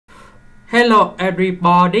Hello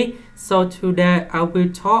everybody, so today I will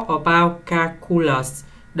talk about calculus.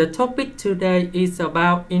 The topic today is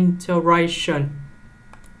about integration.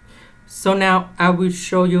 So now I will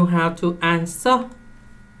show you how to answer.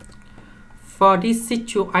 For this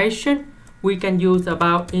situation, we can use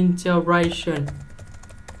about integration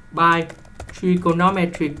by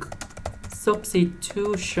trigonometric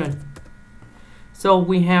substitution. So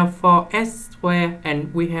we have 4x squared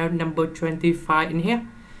and we have number 25 in here.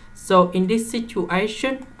 So in this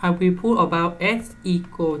situation, I will put about x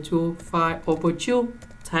equal to 5 over 2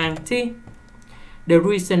 times t. The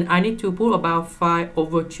reason I need to put about 5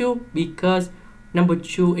 over 2 because number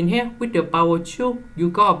 2 in here with the power 2, you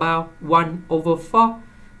got about 1 over 4.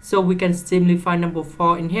 So we can simplify number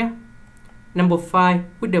 4 in here. Number 5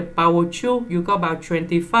 with the power 2, you got about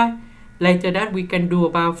 25. Later that we can do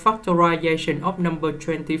about factorization of number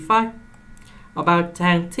 25. About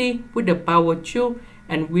tan t with the power 2.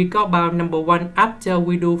 And we got about number 1 after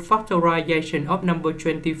we do factorization of number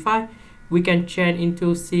 25. We can change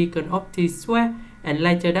into secant of t squared. And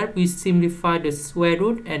later that we simplify the square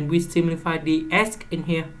root and we simplify the s in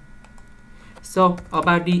here. So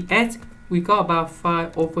about the s, we got about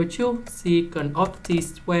 5 over 2 secant of t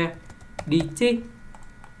squared dt.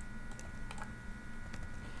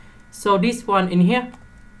 So this one in here,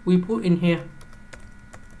 we put in here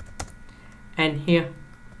and here.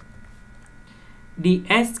 The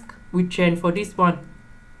s we change for this one.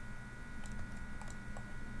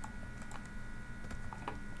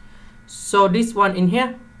 So this one in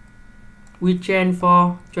here, we change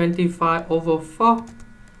for 25 over 4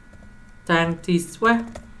 times t squared.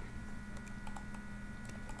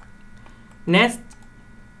 Next,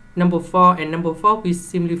 number 4 and number 4 we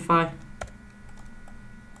simplify.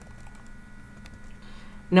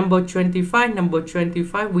 Number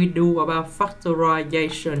 25 we do about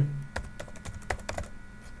factorization.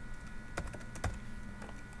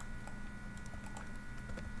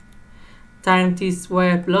 Tan t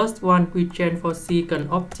squared plus 1 we change for secant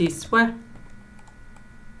of t squared.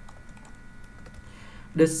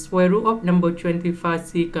 The square root of number 25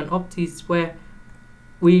 secant of t squared,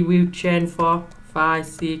 we will change for 5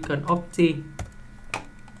 secant of t.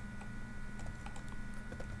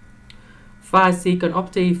 5 secant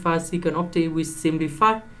of t, we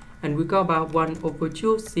simplify and we got about 1 over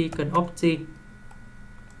 2 secant of t.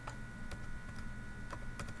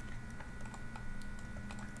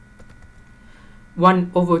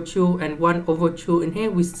 One over 2 and 1 over 2 in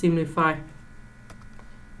here we simplify.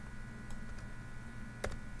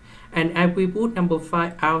 And I will put number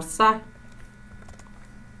 5 outside.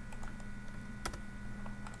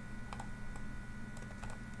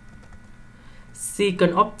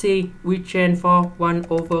 Secant of t we change for 1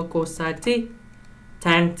 over cosine t.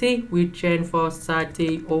 Tan t we change for sin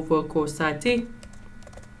t over cosine t.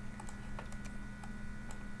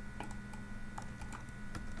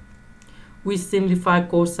 We simplify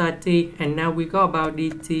cosine t and now we got about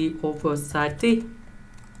dt over sin t.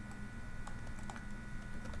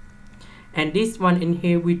 And this one in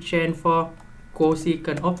here we change for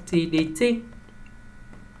cosecant of t dt.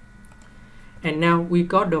 And now we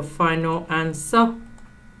got the final answer.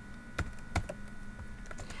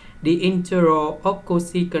 The integral of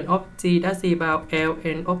cosecant of t, that's about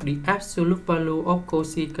ln of the absolute value of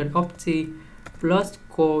cosecant of t plus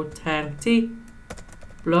cotan t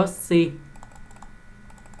plus c.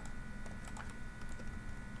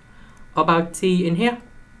 About t in here,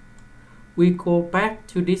 we go back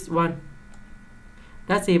to this one.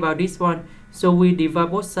 That's about this one. So we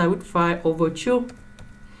divide both sides with 5 over 2.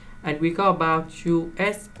 And we got about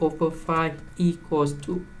 2s over 5 equals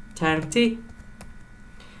to tan t.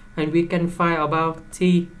 And we can find about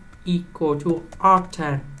t equal to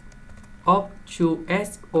arctan of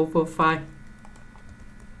 2s over 5.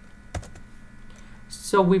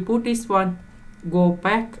 So we put this one, go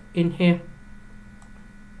back in here.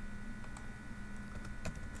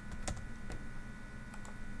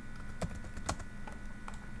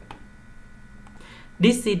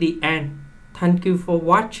 This is the end. Thank you for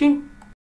watching.